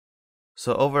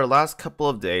So over the last couple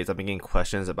of days, I've been getting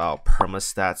questions about perma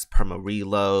stats, perma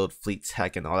reload, fleet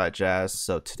tech, and all that jazz.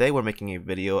 So today we're making a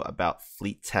video about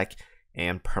fleet tech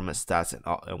and perma stats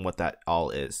and what that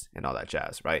all is and all that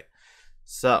jazz, right?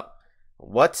 So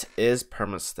what is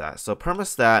permastat? So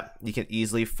permastat you can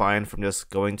easily find from just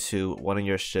going to one of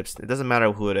your ships. It doesn't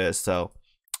matter who it is. So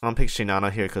I'm picking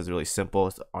Shinano here because it's really simple.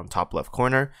 It's on top left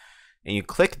corner, and you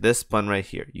click this button right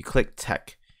here. You click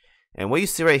tech, and what you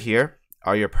see right here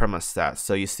are your permastats.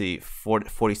 So you see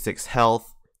 46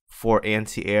 health, 4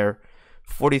 anti-air,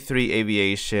 43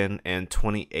 aviation, and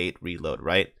 28 reload,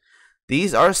 right?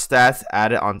 These are stats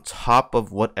added on top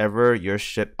of whatever your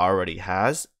ship already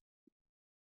has,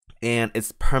 and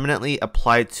it's permanently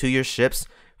applied to your ships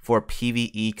for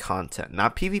PvE content.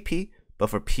 Not PvP, but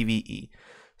for PvE.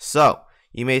 So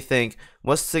you may think,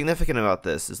 what's significant about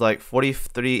this? It's like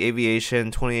 43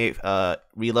 aviation, 28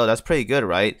 reload. That's pretty good,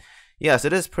 right? Yes,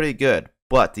 it is pretty good,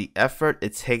 but the effort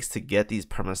it takes to get these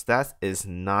permastats is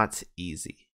not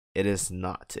easy. It is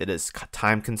not. It is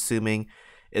time consuming.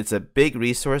 It's a big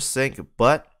resource sink,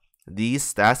 but these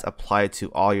stats apply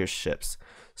to all your ships.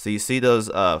 So you see those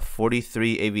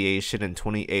 43 aviation and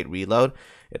 28 reload.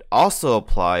 It also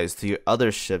applies to your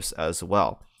other ships as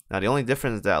well. Now the only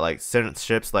difference is that like certain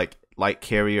ships like light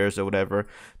carriers or whatever,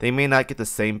 they may not get the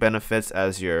same benefits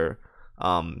as your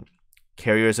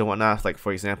carriers and whatnot. Like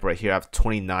for example right here I have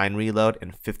 29 reload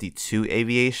and 52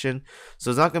 aviation, so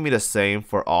it's not going to be the same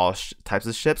for all types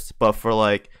of ships, but for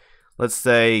like let's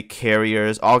say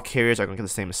carriers, all carriers are going to get the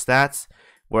same stats,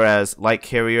 whereas light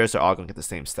carriers are all going to get the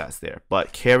same stats there,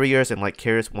 but carriers and light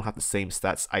carriers won't have the same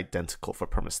stats identical for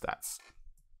permastats.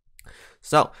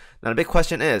 So now the big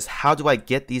question is, how do I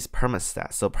get these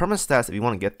permastats? So permastats, if you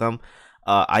want to get them,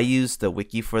 I use the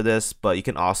wiki for this, but you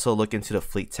can also look into the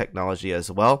fleet technology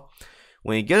as well.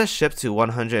 When you get a ship to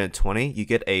 120, you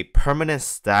get a permanent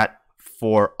stat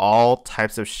for all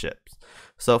types of ships.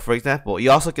 So for example,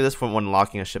 you also get this from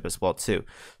unlocking a ship as well too.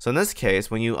 So in this case,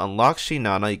 when you unlock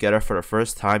Shinano, you get her for the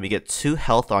first time, you get 2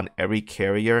 health on every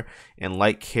carrier and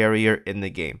light carrier in the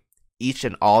game. Each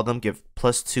and all of them give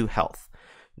plus 2 health.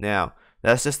 Now,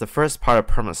 that's just the first part of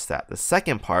permastat. The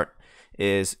second part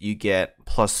is you get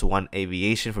plus 1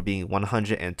 aviation for being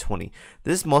 120.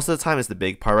 This most of the time is the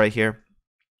big part right here.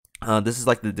 This is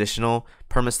like the additional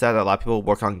permastat that a lot of people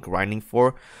work on grinding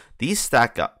for. These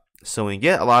stack up. So when you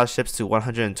get a lot of ships to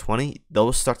 120,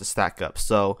 those start to stack up.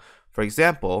 So for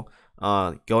example,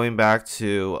 going back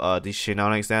to the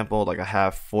Shinano example, like I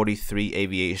have 43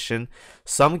 aviation.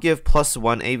 Some give plus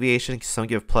 1 aviation, some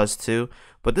give plus 2.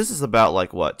 But this is about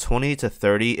like what, 20 to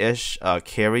 30-ish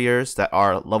carriers that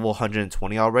are level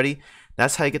 120 already.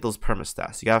 That's how you get those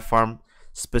permastats. You gotta farm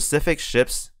specific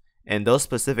ships, and those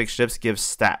specific ships give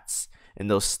stats, and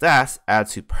those stats add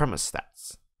to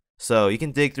permastats. So you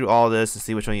can dig through all this and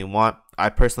see which one you want. I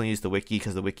personally use the wiki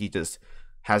because the wiki just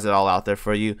has it all out there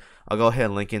for you. I'll go ahead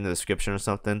and link it in the description or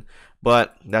something,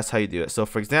 but that's how you do it. So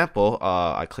for example,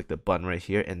 I click the button right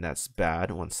here, and that's bad.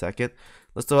 1 second.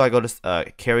 Let's do I go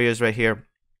to carriers right here.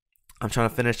 I'm trying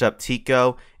to finish up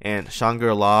Tico and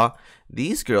Shangri-La.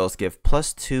 These girls give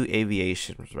plus 2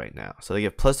 aviation right now. So they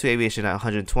give plus 2 aviation at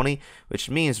 120, which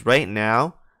means right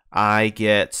now I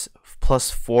get plus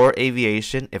 4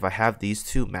 aviation if I have these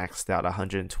two maxed out at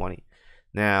 120.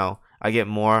 Now I get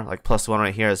more, like plus 1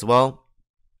 right here as well.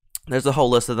 There's a whole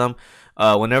list of them.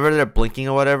 Whenever they're blinking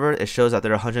or whatever, it shows that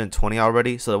they're 120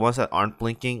 already. So the ones that aren't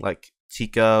blinking, like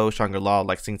Tico, Shangri-La,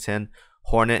 Lexington,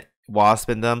 Hornet, Wasp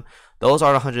in them, those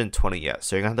aren't 120 yet,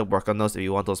 so you're gonna have to work on those if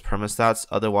you want those permastats.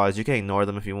 Otherwise you can ignore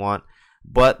them if you want,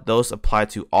 but those apply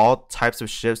to all types of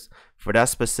ships for that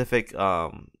specific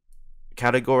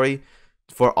category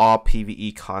for all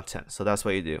PvE content. So that's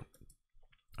what you do.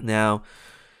 Now,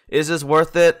 is this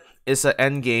worth it? It's an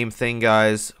end game thing,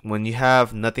 guys. When you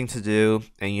have nothing to do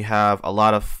and you have a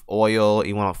lot of oil,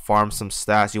 you want to farm some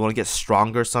stats, you want to get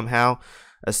stronger somehow.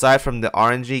 Aside from the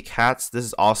RNG cats, this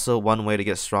is also one way to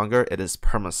get stronger. It is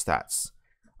permastats.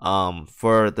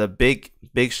 For the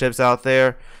big ships out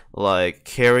there, like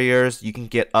carriers, you can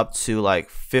get up to like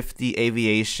 50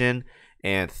 aviation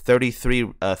and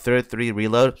 33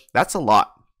 reload. That's a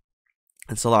lot.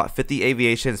 It's a lot. 50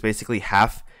 aviation is basically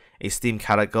half a steam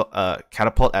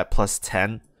catapult at plus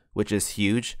 10, which is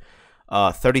huge.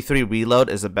 33 reload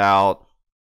is about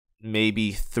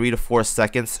maybe 3 to 4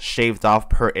 seconds shaved off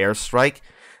per airstrike.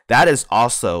 That is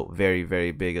also very,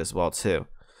 very big as well too.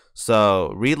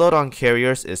 So reload on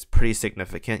carriers is pretty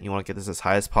significant. You want to get this as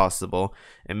high as possible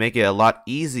and make it a lot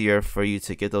easier for you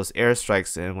to get those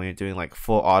airstrikes in when you're doing like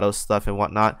full auto stuff and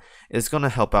whatnot. It's going to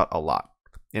help out a lot.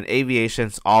 In aviation,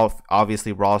 it's all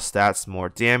obviously raw stats, more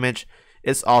damage.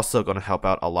 it's also going to help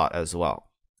out a lot as well.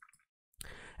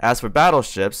 As for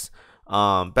battleships,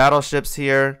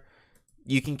 here,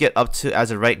 you can get up to,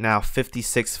 as of right now,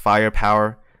 56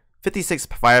 firepower. 56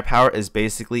 firepower is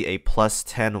basically a plus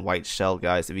 10 white shell,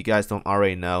 guys. If you guys don't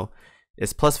already know,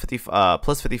 it's plus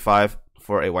 55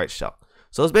 for a white shell.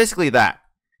 So it's basically that.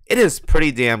 It is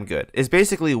pretty damn good. It's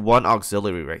basically one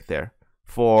auxiliary right there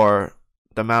for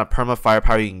the amount of perma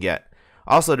firepower you can get.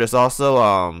 Also, there's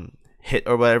also hit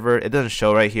or whatever. It doesn't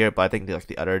show right here, but I think like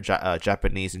the other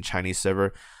Japanese and Chinese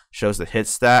server shows the hit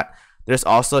stat. There's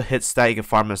also hit stat you can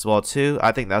farm as well too.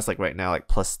 I think that's like right now like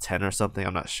plus 10 or something.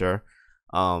 I'm not sure.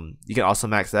 You can also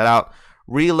max that out.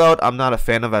 Reload, I'm not a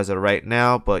fan of as of right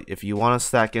now, but if you want to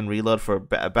stack in reload for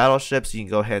battleships, you can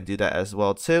go ahead and do that as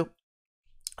well too.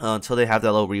 Until they have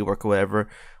that little rework or whatever,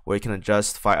 where you can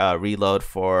adjust reload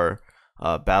for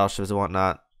battleships and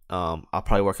whatnot. I'll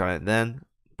probably work on it then,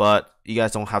 but you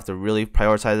guys don't have to really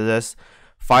prioritize this.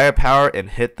 Firepower and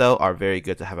hit though are very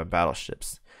good to have in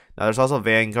battleships. Now there's also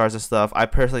vanguards and stuff. I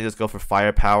personally just go for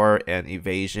firepower and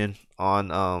evasion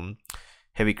on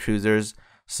heavy cruisers.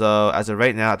 So as of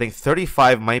right now, I think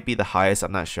 35 might be the highest.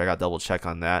 I'm not sure. I got to double check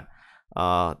on that.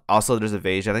 Also, there's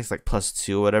evasion. I think it's like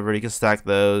 +2 or whatever. You can stack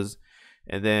those.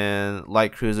 And then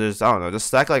light cruisers, I don't know, just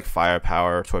stack like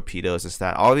firepower, torpedoes, and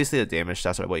stat. Obviously, the damage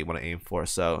stats are what you want to aim for.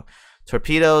 So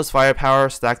torpedoes, firepower,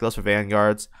 stack those for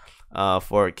vanguards.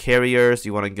 For carriers,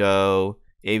 you want to go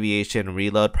aviation,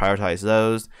 reload, prioritize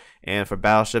those. And for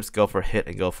battleships, go for hit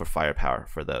and go for firepower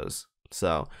for those.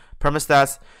 So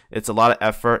permastats, it's a lot of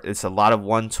effort. It's a lot of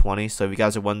 120. So if you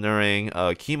guys are wondering,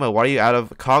 Kimo, why are you out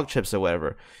of cog chips or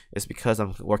whatever? It's because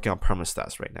I'm working on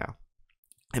permastats right now.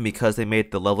 And because they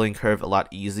made the leveling curve a lot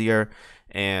easier,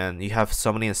 and you have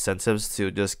so many incentives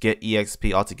to just get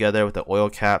EXP altogether with the oil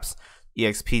caps,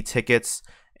 EXP tickets,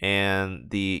 and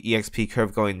the EXP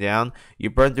curve going down, you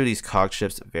burn through these cog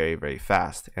chips very, very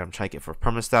fast. And I'm trying to get for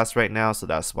permastats right now, so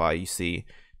that's why you see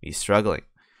me struggling.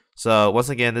 So once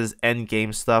again, this is end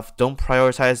game stuff. Don't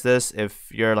prioritize this if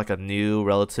you're like a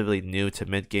relatively new to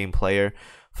mid game player.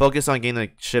 Focus on getting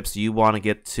the ships you want to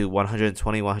get to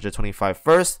 120, 125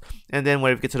 first, and then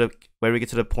when we get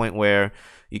to the point where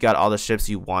you got all the ships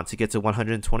you want to get to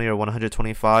 120 or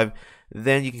 125,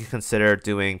 then you can consider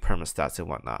doing permastats and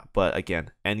whatnot. But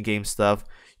again, end game stuff,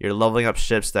 you're leveling up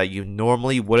ships that you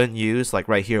normally wouldn't use, like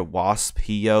right here, Wasp,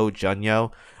 Hio,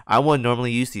 Junyo. I wouldn't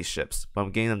normally use these ships, but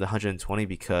I'm getting them to 120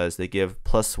 because they give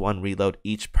 +1 reload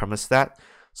each permastat.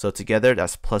 So together,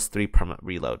 that's +3 perma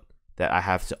reload that I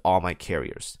have to all my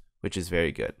carriers, which is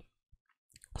very good.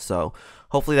 So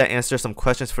hopefully that answers some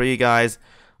questions for you guys.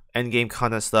 Endgame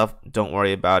content stuff, don't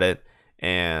worry about it,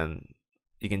 and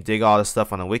you can dig all this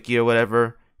stuff on a wiki or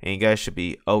whatever, and you guys should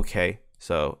be okay.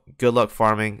 So good luck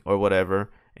farming or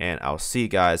whatever, and I'll see you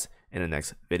guys in the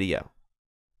next video.